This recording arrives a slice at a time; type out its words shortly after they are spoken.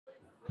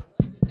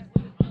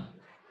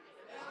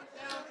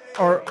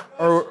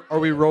Are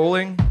we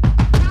rolling?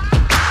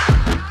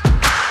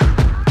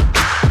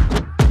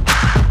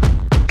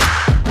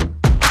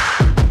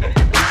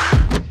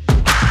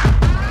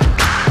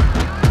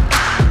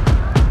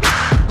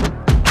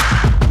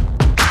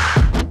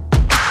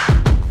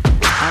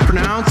 I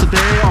pronounce that they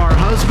are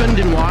husband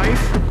and wife.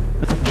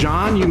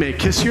 John, you may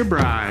kiss your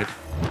bride.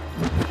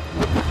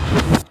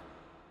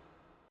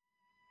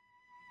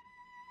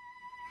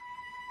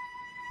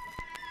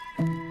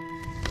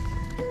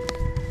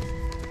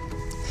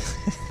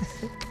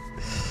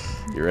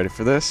 You ready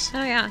for this?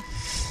 Oh, yeah.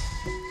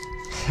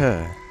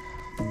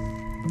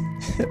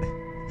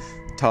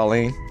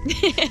 Colleen,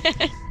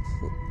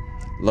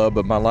 love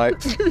of my life.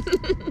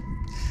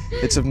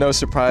 It's of no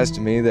surprise to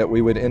me that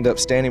we would end up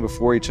standing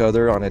before each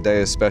other on a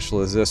day as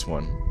special as this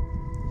one.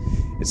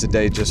 It's a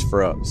day just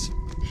for us.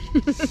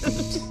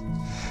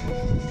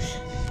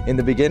 In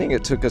the beginning,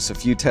 it took us a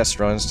few test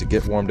runs to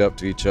get warmed up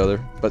to each other,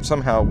 but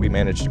somehow we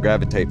managed to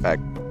gravitate back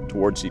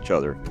towards each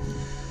other,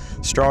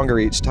 stronger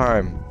each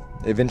time,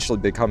 eventually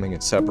becoming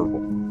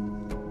inseparable.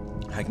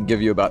 I can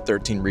give you about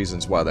 13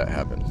 reasons why that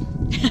happened.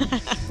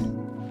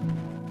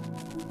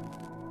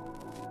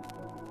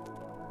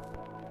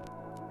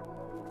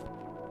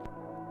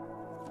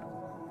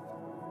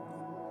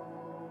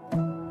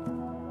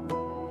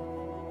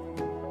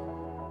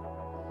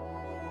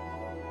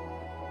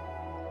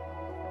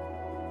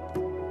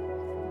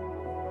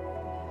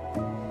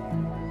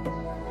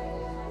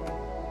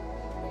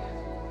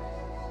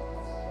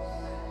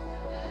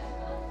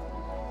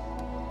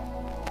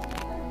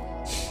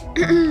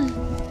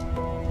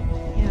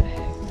 Yeah,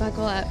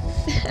 buckle up.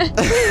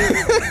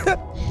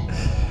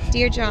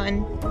 Dear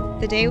John,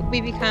 the day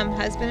we become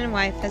husband and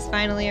wife has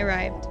finally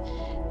arrived.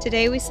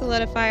 Today we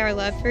solidify our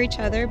love for each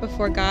other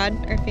before God,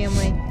 our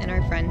family, and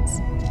our friends.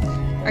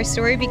 Our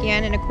story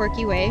began in a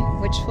quirky way,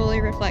 which fully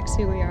reflects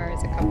who we are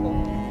as a couple.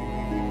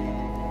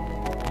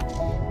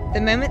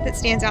 The moment that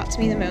stands out to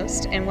me the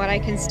most, and what I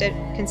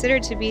consider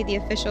to be the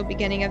official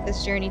beginning of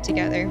this journey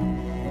together,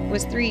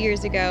 was 3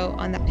 years ago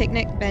on the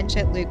picnic bench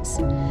at Luke's.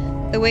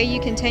 The way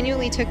you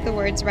continually took the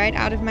words right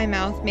out of my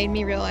mouth made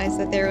me realize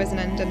that there was an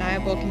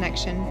undeniable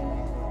connection.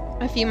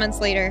 A few months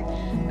later,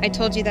 I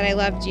told you that I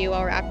loved you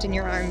while wrapped in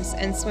your arms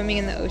and swimming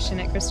in the ocean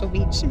at Crystal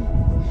Beach.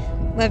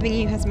 Loving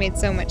you has made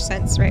so much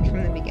sense right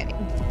from the beginning.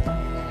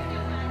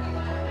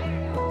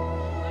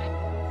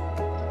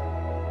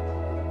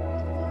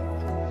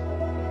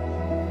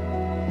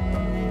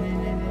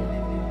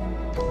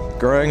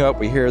 Growing up,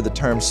 we hear the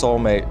term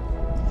soulmate.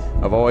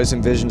 I've always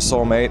envisioned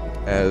soulmate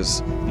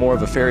as more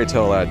of a fairy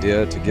tale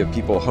idea to give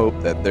people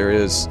hope that there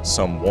is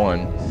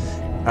someone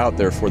out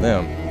there for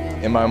them.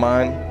 In my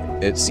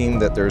mind, it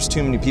seemed that there's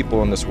too many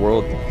people in this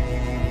world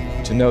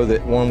to know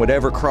that one would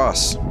ever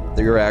cross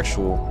your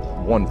actual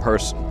one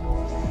person.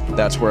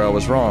 That's where I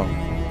was wrong.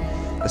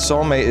 A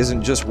soulmate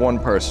isn't just one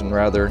person,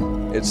 rather,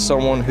 it's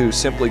someone who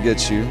simply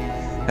gets you,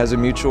 has a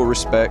mutual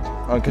respect,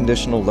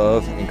 unconditional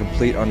love, and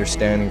complete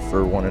understanding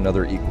for one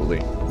another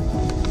equally.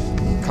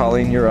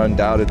 Colleen, you're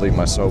undoubtedly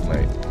my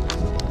soulmate.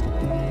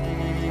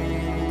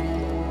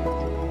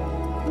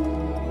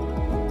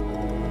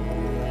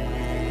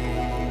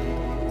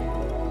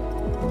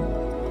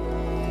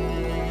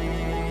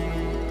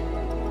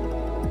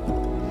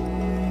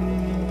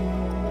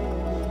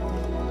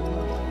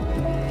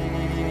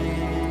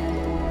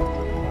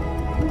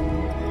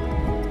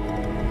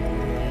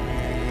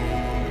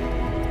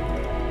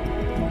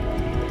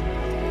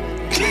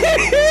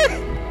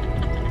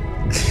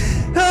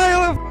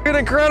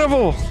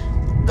 Incredible!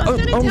 I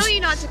was gonna tell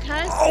you not to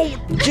cuss. Oh,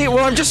 gee,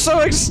 well, I'm just so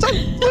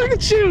excited. Look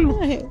at you.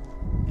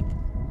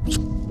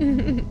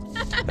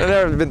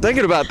 I've been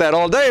thinking about that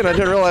all day, and I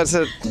didn't realize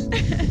that.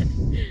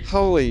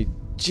 Holy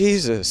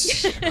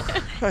Jesus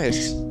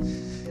Christ!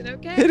 Is it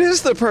okay? It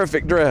is the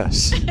perfect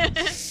dress.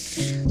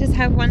 Just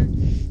have one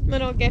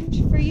little gift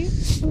for you,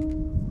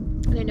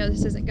 and I know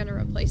this isn't gonna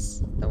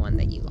replace the one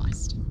that you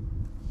lost.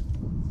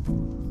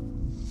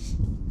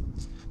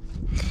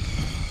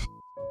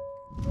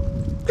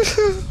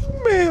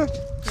 Man.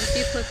 If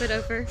you flip it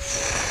over,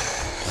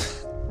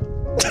 it's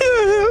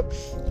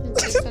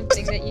just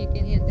something that you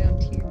can hand down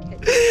to your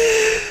kids.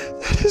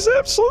 That is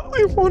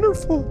absolutely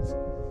wonderful.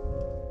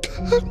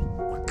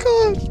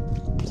 God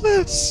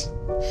bless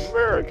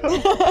America.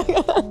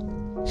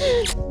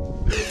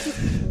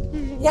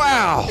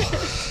 Wow.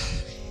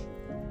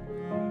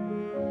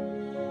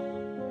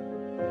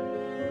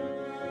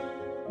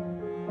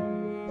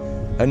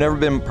 I've never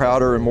been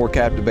prouder and more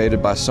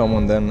captivated by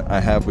someone than I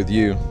have with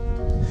you.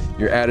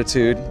 Your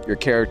attitude, your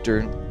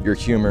character, your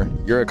humor,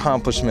 your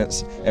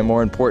accomplishments, and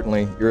more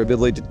importantly, your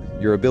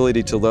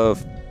ability to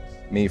love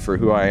me for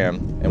who I am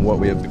and what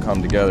we have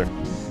become together.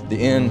 The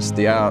ins,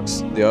 the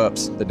outs, the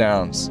ups, the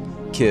downs,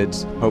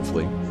 kids,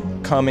 hopefully,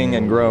 coming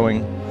and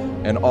growing,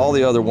 and all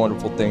the other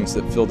wonderful things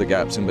that fill the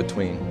gaps in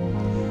between.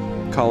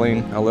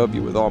 Colleen, I love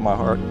you with all my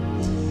heart,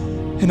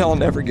 and I'll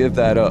never give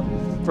that up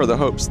for the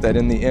hopes that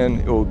in the end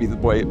it will be the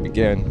way it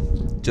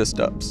began, just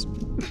ups.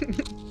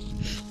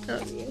 I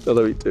love you. I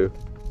love you too.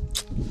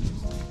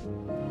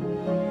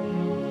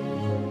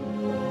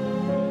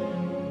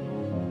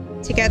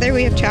 Together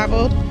we have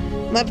traveled,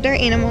 loved our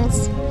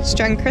animals,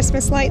 strung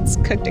Christmas lights,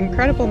 cooked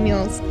incredible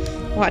meals,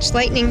 watched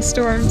lightning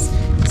storms,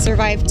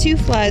 survived 2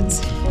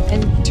 floods,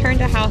 and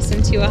turned a house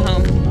into a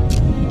home.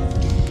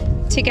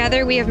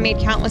 Together we have made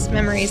countless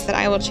memories that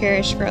I will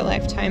cherish for a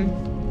lifetime.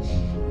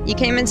 You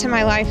came into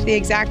my life the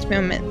exact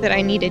moment that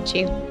I needed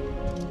you.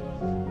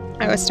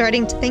 I was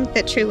starting to think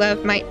that true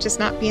love might just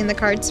not be in the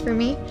cards for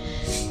me,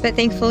 but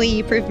thankfully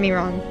you proved me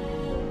wrong.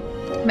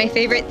 My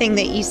favorite thing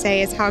that you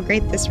say is how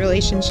great this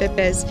relationship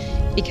is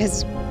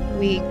because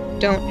we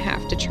don't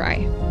have to try.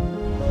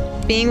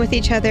 Being with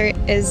each other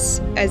is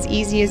as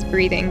easy as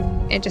breathing.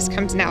 It just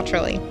comes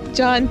naturally.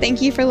 John,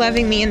 thank you for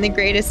loving me in the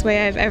greatest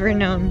way I've ever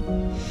known.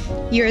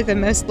 You are the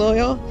most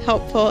loyal,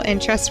 helpful,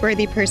 and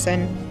trustworthy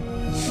person,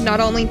 not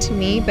only to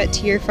me, but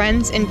to your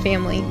friends and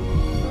family.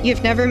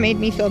 You've never made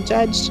me feel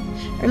judged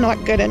or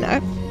not good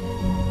enough.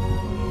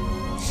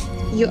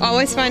 You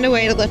always find a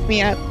way to lift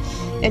me up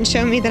and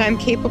show me that I'm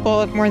capable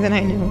of more than I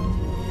knew.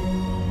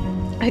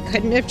 I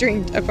couldn't have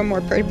dreamed of a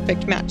more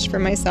perfect match for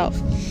myself,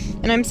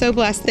 and I'm so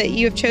blessed that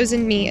you have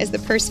chosen me as the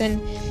person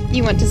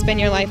you want to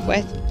spend your life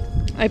with.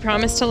 I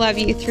promise to love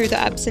you through the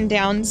ups and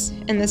downs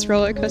in this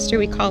roller coaster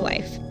we call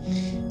life.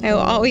 I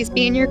will always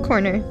be in your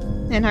corner,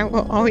 and I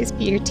will always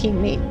be your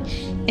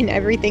teammate in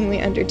everything we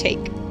undertake.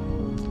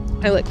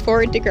 I look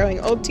forward to growing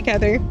old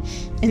together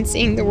and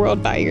seeing the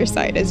world by your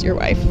side as your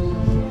wife.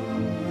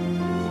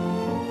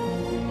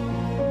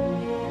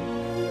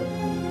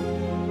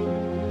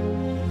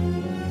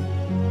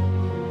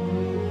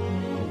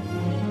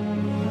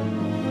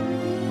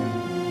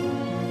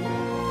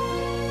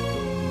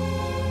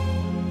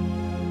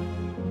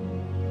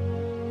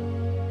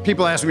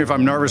 People ask me if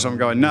I'm nervous. I'm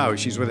going, no,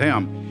 she's with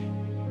him.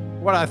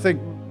 What I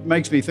think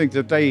makes me think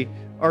that they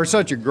are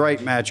such a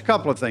great match, a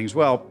couple of things.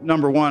 Well,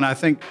 number one, I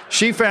think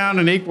she found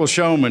an equal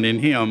showman in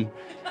him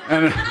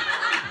and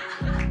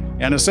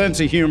a sense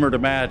of humor to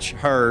match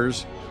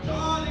hers.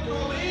 John and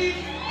Colleen,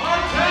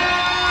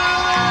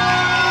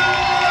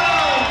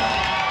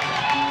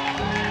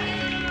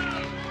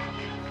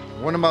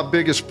 One of my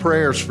biggest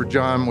prayers for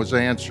John was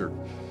answered,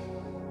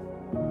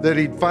 that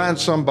he'd find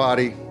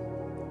somebody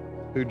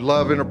who'd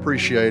love and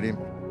appreciate him,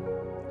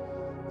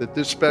 that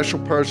this special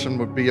person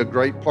would be a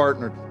great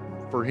partner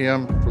for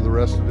him for the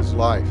rest of his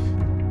life.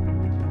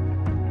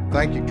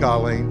 Thank you,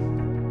 Colleen,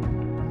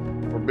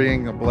 for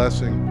being a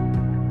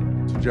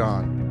blessing to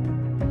John,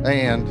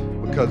 and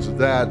because of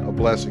that, a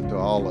blessing to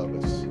all of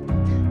us.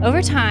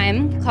 Over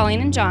time, Colleen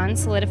and John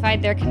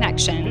solidified their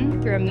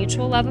connection through a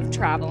mutual love of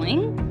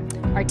traveling,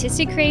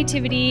 artistic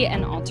creativity,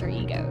 and alter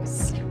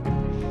egos.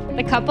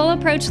 The couple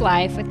approach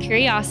life with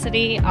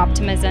curiosity,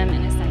 optimism,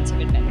 and a sense of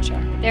adventure.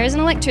 There is an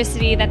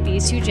electricity that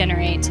these two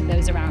generate to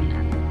those around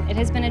them. It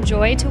has been a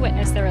joy to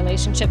witness their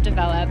relationship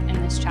develop and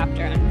this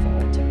chapter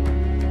unfold.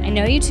 I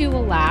know you two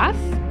will laugh,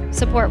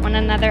 support one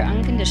another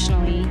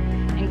unconditionally,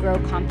 and grow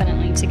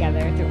confidently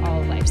together through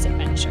all of life's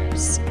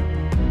adventures.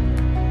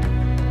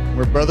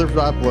 We're brothers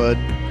by blood,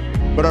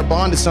 but our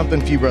bond is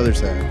something few brothers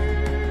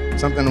have,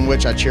 something in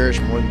which I cherish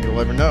more than you'll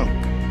ever know.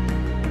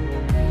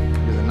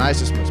 You're the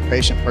nicest, most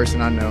patient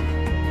person I know.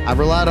 I've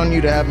relied on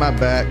you to have my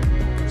back,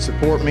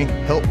 support me,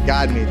 help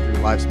guide me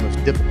through life's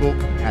most difficult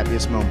and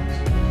happiest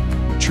moments.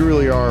 You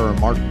truly are a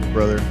remarkable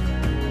brother,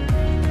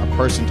 a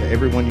person to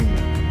everyone you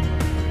meet.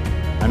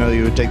 I know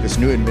you would take this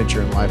new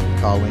adventure in life with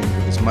Colleen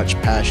with as much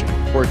passion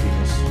and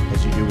quirkiness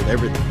as you do with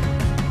everything.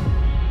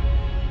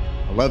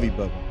 I love you,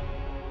 Bubba.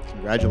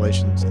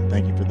 Congratulations, and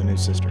thank you for the new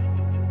sister.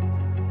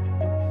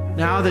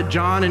 Now that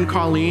John and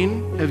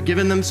Colleen have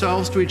given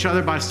themselves to each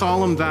other by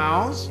solemn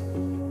vows,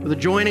 with the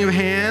joining of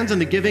hands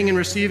and the giving and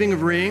receiving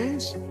of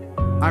rings,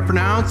 I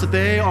pronounce that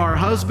they are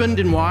husband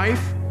and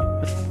wife.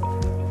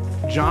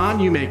 John,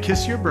 you may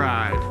kiss your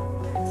bride.